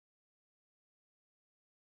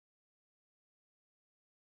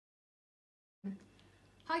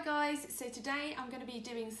Hi guys, so today I'm going to be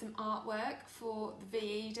doing some artwork for the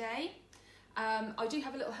VE day. I do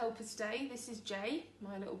have a little helper today. This is Jay,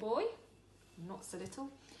 my little boy, not so little.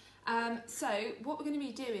 So what we're going to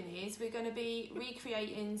be doing is we're going to be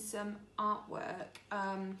recreating some artwork,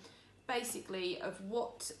 basically of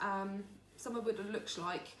what someone would have looked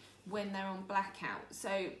like when they're on blackout.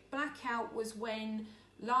 So blackout was when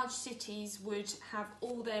large cities would have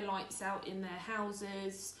all their lights out in their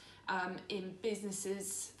houses, in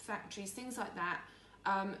businesses, factories, things like that.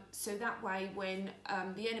 So that way when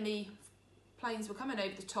the enemy planes were coming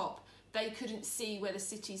over the top, they couldn't see where the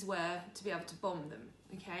cities were to be able to bomb them,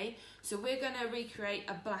 okay? So we're going to recreate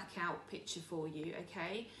a blackout picture for you,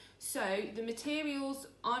 okay? So the materials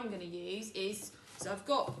I'm going to use is, so I've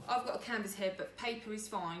got a canvas here, but paper is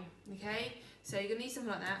fine, okay? So you're going to need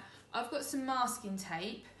something like that. I've got some masking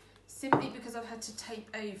tape, simply because I've had to tape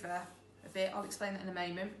over a bit. I'll explain that in a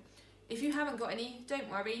moment. If you haven't got any, don't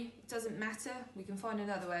worry, it doesn't matter. We can find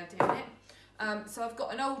another way of doing it. So I've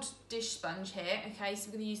got an old dish sponge here, okay, so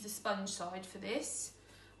we're going to use the sponge side for this.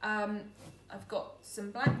 I've got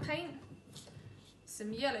some black paint,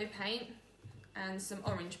 some yellow paint, and some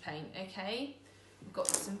orange paint, okay. I've got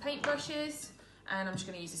some paint brushes, and I'm just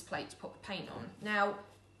going to use this plate to put the paint on. Now,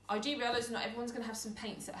 I do realise not everyone's going to have some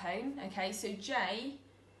paints at home, okay, so Jay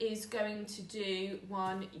is going to do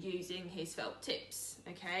one using his felt tips,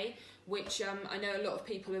 okay, which I know a lot of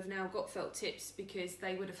people have now got felt tips because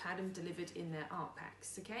they would have had them delivered in their art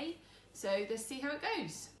packs, okay. So let's see how it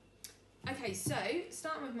goes. Okay, so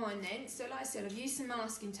starting with mine then, so like I said, I've used some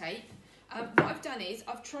masking tape. What I've done is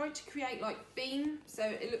I've tried to create like beam, so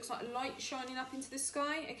it looks like light shining up into the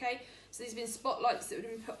sky, okay. So there's been spotlights that have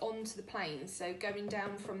been put onto the planes, so going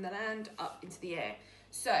down from the land up into the air.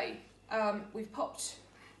 So we've popped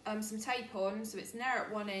some tape on, so it's narrow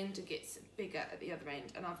at one end and gets bigger at the other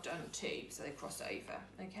end, and I've done two, so they cross over,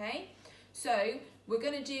 okay. So we're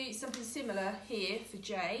going to do something similar here for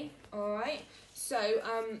Jay, alright. So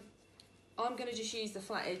I'm going to just use the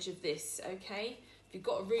flat edge of this, okay. If you've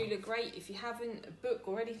got a ruler, great. If you haven't, a book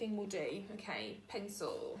or anything will do, okay.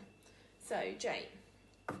 Pencil. So Jay,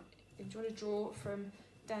 do you want to draw from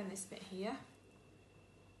down this bit here?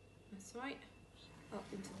 That's right. Up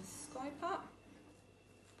into the sky part.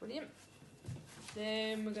 Brilliant.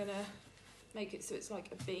 Then we're going to make it so it's like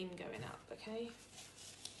a beam going up, okay?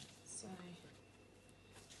 So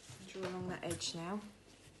draw along that edge now.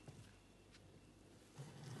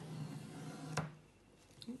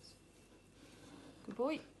 Oops. Good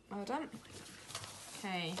boy, well done.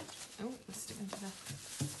 Okay, oh, let's stick into the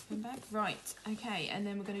pin bag. Right, okay, and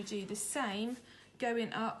then we're going to do the same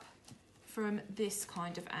going up from this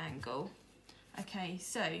kind of angle. Okay,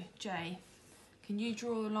 so Jay, can you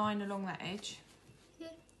draw a line along that edge? Yeah.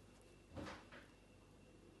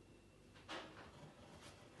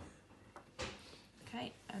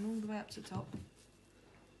 Okay, and all the way up to the top.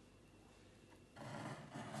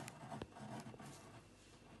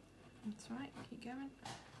 That's right, keep going.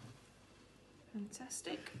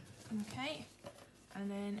 Fantastic. Okay,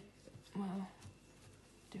 and then, well,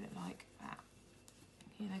 do it like that.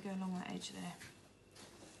 Here they go along that edge there.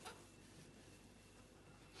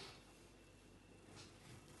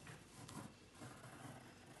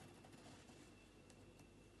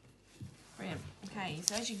 Brilliant. Okay,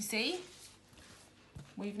 so as you can see,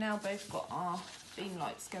 we've now both got our beam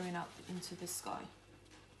lights going up into the sky.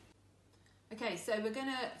 Okay, so we're going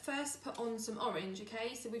to first put on some orange,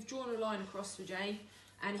 okay? So we've drawn a line across for Jay,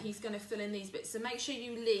 and he's going to fill in these bits. So make sure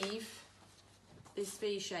you leave this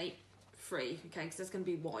V shape free, okay? Because that's going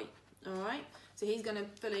to be white, all right? So he's going to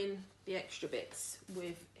fill in the extra bits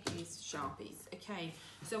with his Sharpies, okay?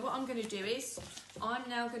 So what I'm going to do is, I'm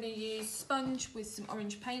now going to use sponge with some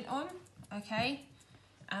orange paint on, okay?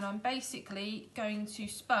 And I'm basically going to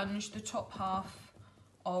sponge the top half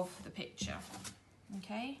of the picture,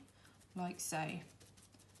 okay? Like so.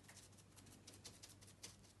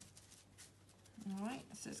 Alright,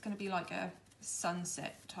 so it's going to be like a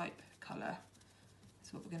sunset type colour.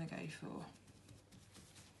 That's what we're going to go for.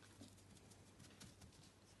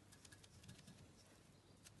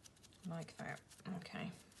 Like that.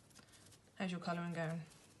 Okay. How's your colouring going?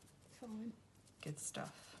 Fine. Good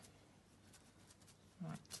stuff.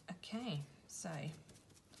 Right, okay, so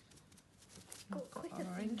Got quicker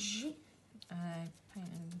orange.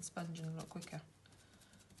 Painting and sponging a lot quicker.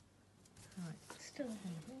 Right. Still.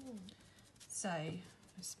 So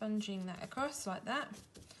sponging that across like that.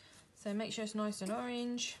 So make sure it's nice and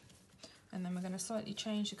orange, and then we're going to slightly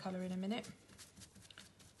change the colour in a minute.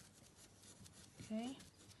 Okay.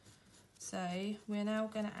 So we're now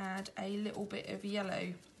going to add a little bit of yellow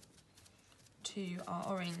to our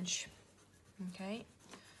orange. Okay.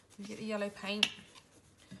 We get the yellow paint,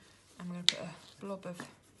 and we're going to put a blob of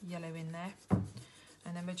yellow in there,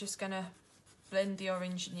 and then we're just going to blend the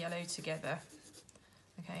orange and yellow together.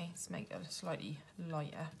 Okay, let's make it a slightly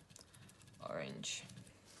lighter orange.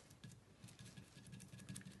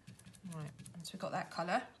 Right, once we've got that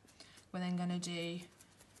colour, we're then going to do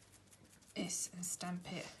this and stamp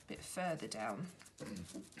it a bit further down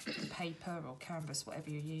the paper or canvas,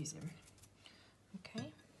 whatever you're using. Okay,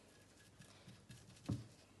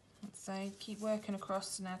 so keep working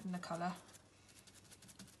across and adding the colour.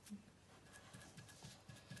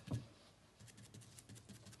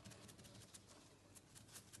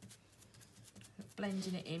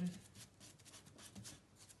 Blending it in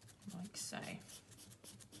like so.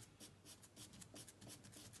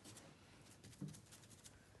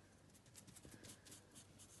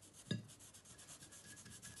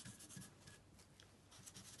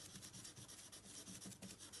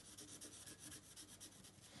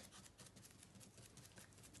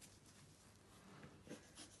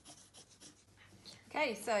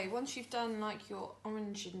 Okay, so once you've done like your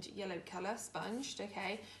orange and yellow colour sponged,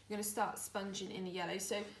 okay, you're going to start sponging in the yellow.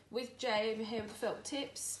 So with Jay over here with the felt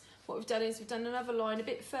tips, what we've done is we've done another line a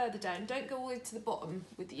bit further down. Don't go all the way to the bottom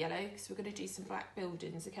with the yellow because we're going to do some black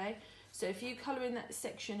buildings, okay? So if you colour in that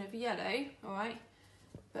section of yellow, all right,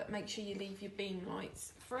 but make sure you leave your beam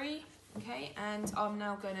lights free, okay? And I'm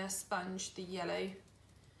now going to sponge the yellow.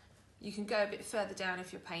 You can go a bit further down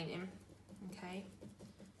if you're painting, okay?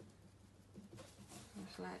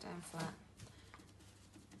 Lay it down flat.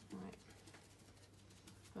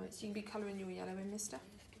 Right, so you can be colouring your yellow in, mister.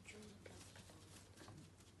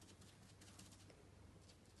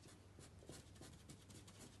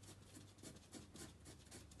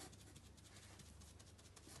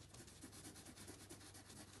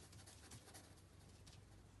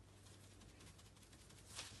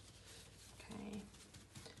 Okay,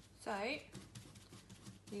 so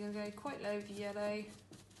you're going to go quite low with the yellow,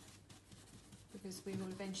 because we will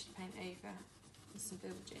eventually paint over with some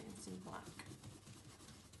buildings in black.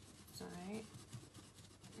 So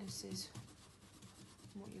this is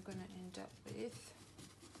what you're going to end up with.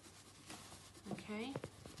 Okay,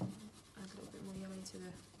 add a little bit more yellow to the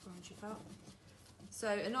orangey part. So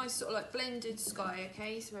a nice sort of like blended sky,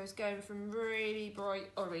 okay, so I was going from really bright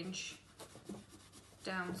orange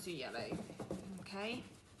down to yellow, okay.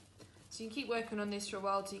 So you can keep working on this for a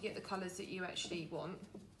while till you get the colours that you actually want,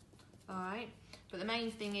 alright. But the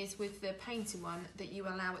main thing is with the painting one that you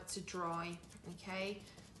allow it to dry, okay?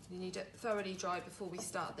 You need it thoroughly dry before we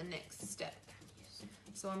start the next step.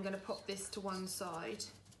 So I'm going to pop this to one side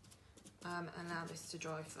and allow this to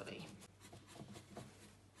dry fully.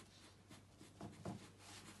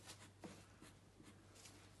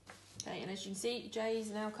 Okay, and as you can see,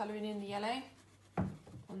 Jay's now colouring in the yellow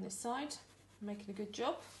on this side, making a good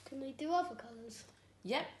job. Can we do other colours?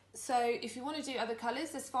 Yep. So if you want to do other colours,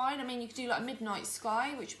 that's fine. I mean, you could do like a midnight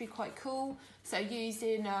sky, which would be quite cool. So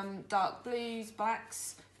using dark blues,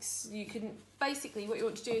 blacks, you can basically what you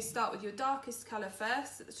want to do is start with your darkest colour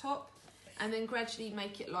first at the top, and then gradually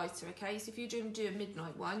make it lighter. Okay. So if you do a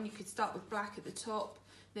midnight one, you could start with black at the top,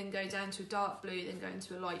 then go down to a dark blue, then go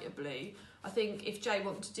into a lighter blue. I think if Jay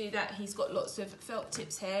wants to do that, he's got lots of felt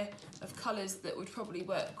tips here of colours that would probably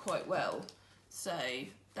work quite well. So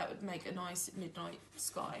that would make a nice midnight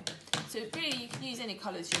sky. So really you can use any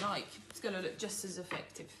colours you like. It's going to look just as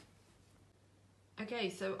effective. Okay,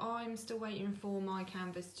 so I'm still waiting for my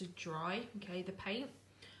canvas to dry, okay, the paint.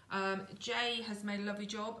 Jay has made a lovely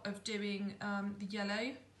job of doing the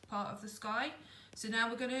yellow part of the sky. So now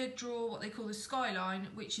we're going to draw what they call the skyline,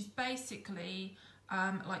 which is basically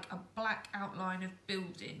like a black outline of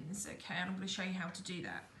buildings, okay, and I'm going to show you how to do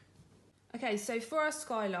that. Okay, so for our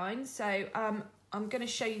skyline, so I'm going to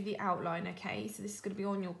show you the outline, okay? So this is going to be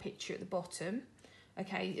on your picture at the bottom,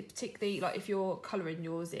 okay? Particularly like if you're colouring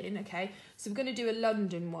yours in, okay? So we're going to do a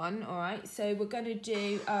London one, all right? So we're going to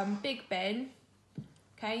do Big Ben,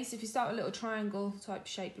 okay? So if you start a little triangle type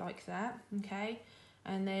shape like that, okay?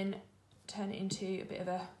 And then turn it into a bit of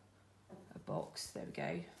a box, there we go,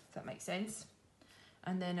 if that makes sense.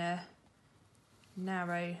 And then a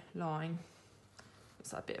narrow line,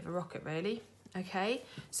 looks like a bit of a rocket really. Okay,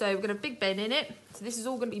 so we're going to have Big Ben in it. So this is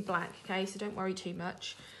all going to be black, okay, so don't worry too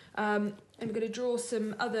much. And we're going to draw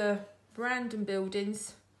some other random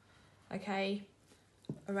buildings, okay,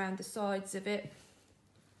 around the sides of it.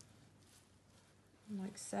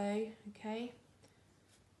 Like so, okay.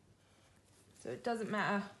 So it doesn't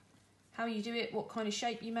matter how you do it, what kind of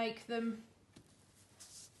shape you make them.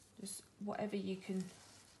 Just whatever you can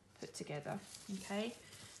put together, okay.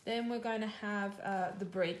 Then we're going to have the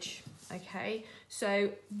bridge, okay?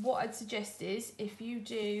 So what I'd suggest is if you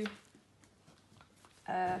do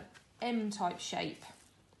M type shape,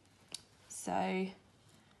 so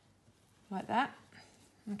like that,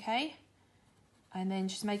 okay? And then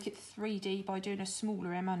just make it 3D by doing a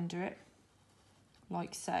smaller M under it,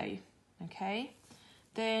 like so, okay?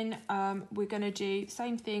 Then we're going to do the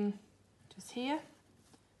same thing just here.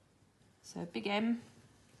 So a big M,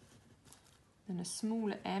 then a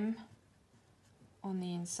smaller M on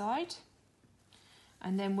the inside.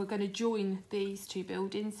 And then we're going to join these two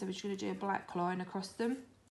buildings, so we're just going to do a black line across them.